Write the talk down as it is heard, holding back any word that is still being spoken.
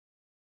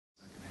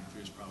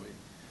was probably,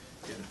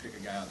 if you had to pick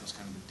a guy out that was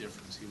kind of the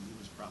difference, he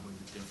was probably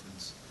the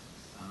difference,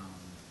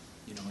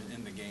 you know,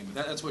 in the game.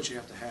 But that's what you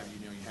have to have.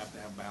 You know, you have to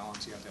have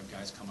balance. You have to have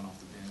guys coming off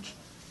the bench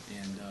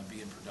and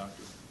being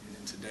productive.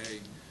 And today,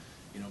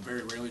 you know,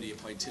 very rarely do you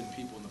play 10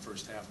 people in the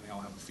first half and they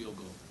all have a field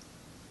goal.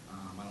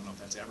 I don't know if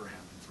that's ever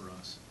happened for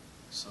us.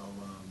 So,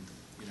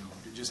 you know,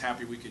 just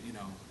happy we could, you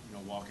know,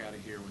 walk out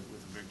of here with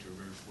a victory.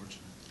 Very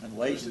fortunate. And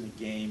late in the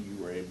game,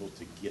 you were able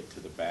to get to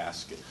the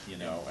basket, you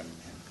know, and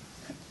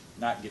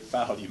not get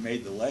fouled. You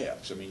made the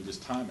layups. I mean,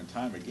 just time and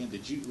time again.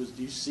 Did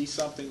you see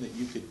something that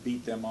you could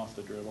beat them off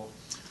the dribble?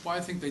 Well, I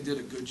think they did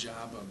a good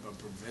job of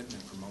preventing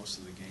it for most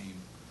of the game.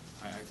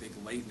 I think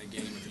late in the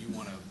game, if you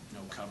want to, you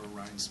know, cover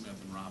Ryan Smith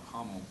and Rob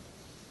Hummel,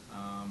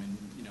 and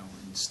you know,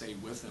 and stay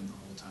with them the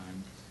whole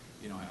time,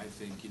 you know, I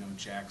think, you know,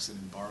 Jackson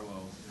and Barlow,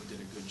 you know, did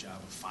a good job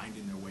of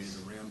finding their way to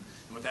the rim.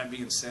 And with that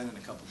being said, in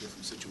a couple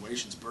different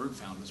situations, Bird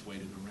found his way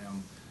to the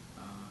rim.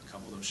 A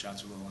couple of those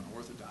shots were a little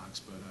unorthodox,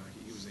 but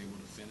he was able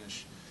to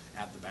finish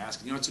at the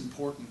basket. You know, it's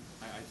important,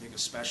 I think,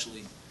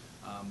 especially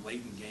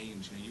late in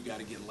games. You know, you got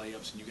to get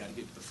layups and you got to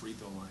get to the free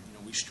throw line. You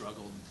know, we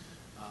struggled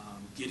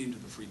getting to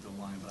the free throw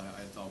line, but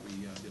I thought we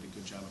did a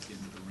good job of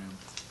getting to the rim.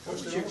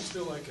 Coach, they almost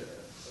feel like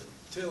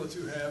a tale of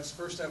two halves.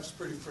 First half was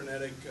pretty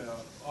frenetic,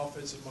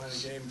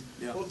 offensive-minded game.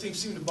 Yeah. Both teams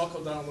seemed to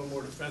buckle down a little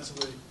more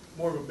defensively.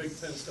 More of a Big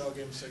Ten style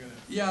game in the second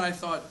half. Yeah, and I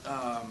thought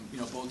you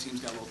know, both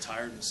teams got a little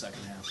tired in the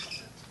second half.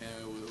 And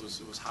it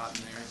was hot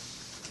in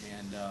there,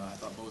 and I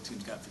thought both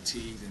teams got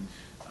fatigued. And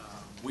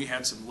we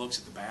had some looks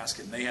at the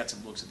basket, and they had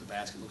some looks at the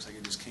basket. It looks like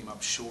it just came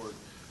up short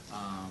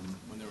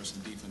when there were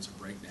some defensive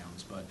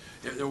breakdowns. But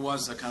there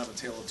was a kind of a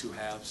tale of two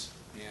halves,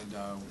 and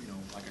you know,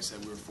 like I said,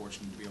 we were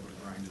fortunate to be able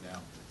to grind it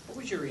out. What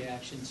was your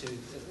reaction to,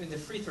 I mean, the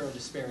free throw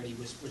disparity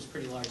was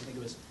pretty large. I think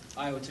it was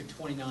Iowa took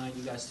 29,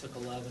 you guys took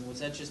 11. Was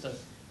that just a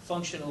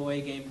function of the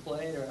way game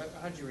played, or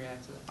how did you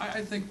react to that?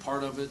 I think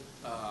part of it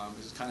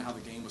is kind of how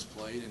the game was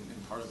played,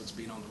 and part of it's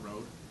being on the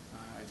road.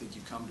 I think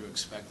you come to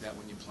expect that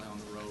when you play on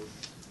the road.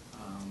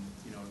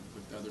 You know,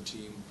 with the other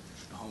team,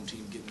 the home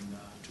team getting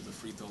to the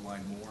free throw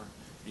line more.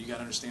 And you got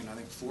to understand, I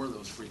think 4 of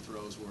those free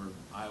throws were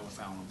Iowa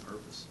foul on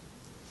purpose.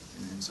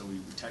 And so we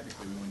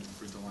technically went to the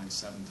free throw line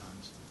 7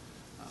 times.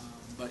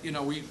 But, you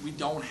know, we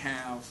don't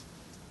have,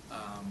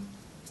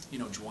 you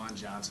know, Juwan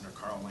Johnson or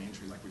Carl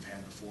Landry like we've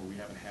had before. We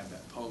haven't had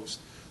that post.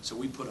 So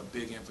we put a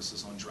big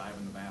emphasis on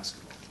driving the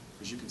basketball,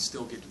 because you can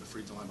still get to the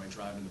free throw line by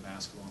driving the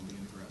basketball and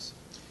being aggressive.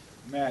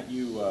 Matt,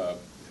 you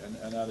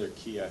another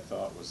key I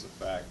thought was the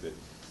fact that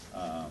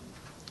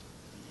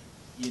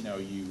you know,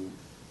 you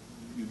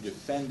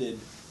defended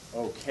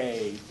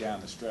okay down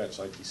the stretch,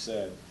 like you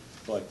said,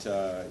 but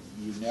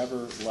you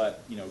never let,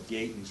 you know,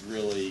 Gayton's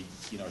really,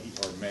 you know,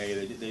 or May,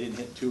 they didn't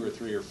hit 2 or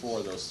 3 or 4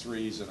 of those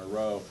threes in a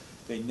row.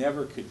 They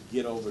never could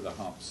get over the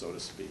hump, so to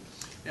speak.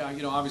 Yeah,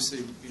 you know, obviously,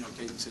 you know,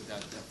 Gayton's hit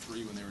that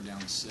 3 when they were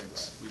down 6.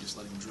 Right. We just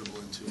let him dribble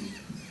into, you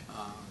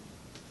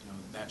know,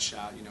 that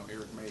shot. You know,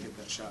 Eric May hit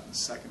that shot in the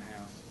second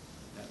half.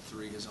 That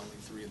 3 is only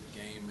 3 of the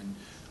game, and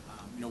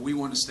you know, we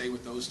wanted to stay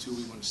with those 2.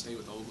 We wanted to stay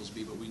with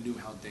Oglesby, but we knew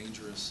how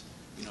dangerous,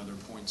 you know, their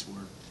points were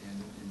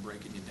in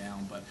breaking you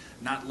down. But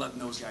not letting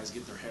those guys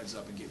get their heads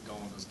up and get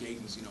going, because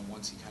Gayton's, you know,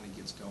 once he kind of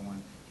gets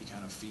going, he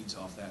kind of feeds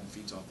off that and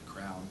feeds off the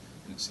crowd,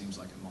 and it seems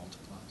like it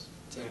multiplies.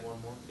 Take one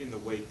more. In the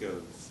wake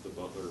of the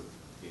Butler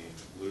game,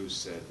 Lou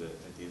said that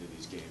at the end of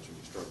these games, when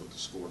you struggled to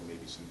score,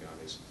 maybe some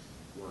guys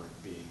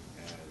weren't being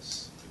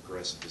as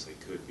aggressive as they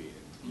could be,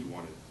 and he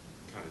wanted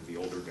kind of the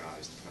older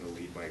guys to kind of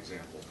lead by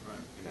example. Right.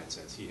 In that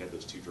sense, he had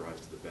those 2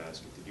 drives to the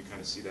basket. Did you kind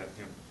of see that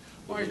in him?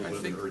 Well, I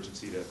think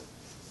urgency to,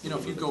 you know,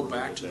 if you go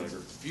back to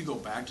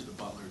the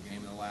Butler game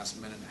in the last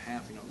minute and a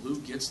half, you know, Lou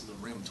gets to the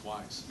rim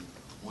twice.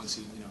 Once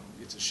he, you know,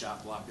 gets a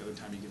shot blocked, the other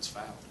time he gets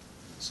fouled.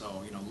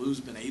 So, you know, Lou's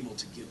been able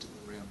to get to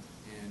the rim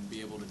and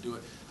be able to do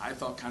it. I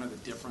thought kind of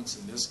the difference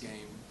in this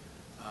game,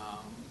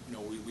 you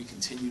know, we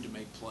continued to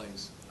make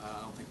plays.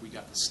 I don't think we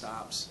got the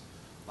stops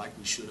like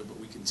we should have, but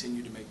we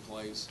continued to make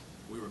plays.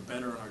 We were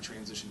better in our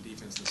transition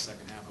defense in the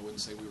second half. I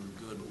wouldn't say we were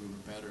good, but we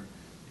were better,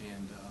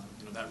 and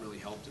you know, that really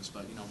helped us.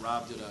 But you know,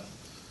 Rob did a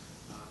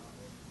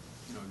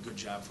you know, a good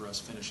job for us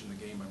finishing the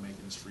game by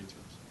making his free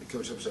throws. Hey,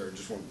 Coach, I'm sorry, I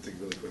just want to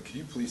think really quick. Could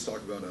you please talk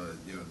about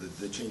you know,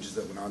 the changes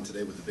that went on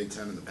today with the Big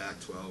Ten and the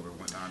Pac-12 or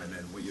whatnot, and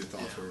then what your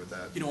thoughts were with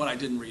that? You know what? I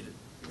didn't read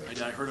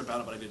it. I heard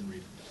about it, but I didn't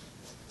read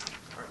it.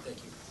 All right, thank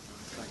you.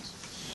 Thanks.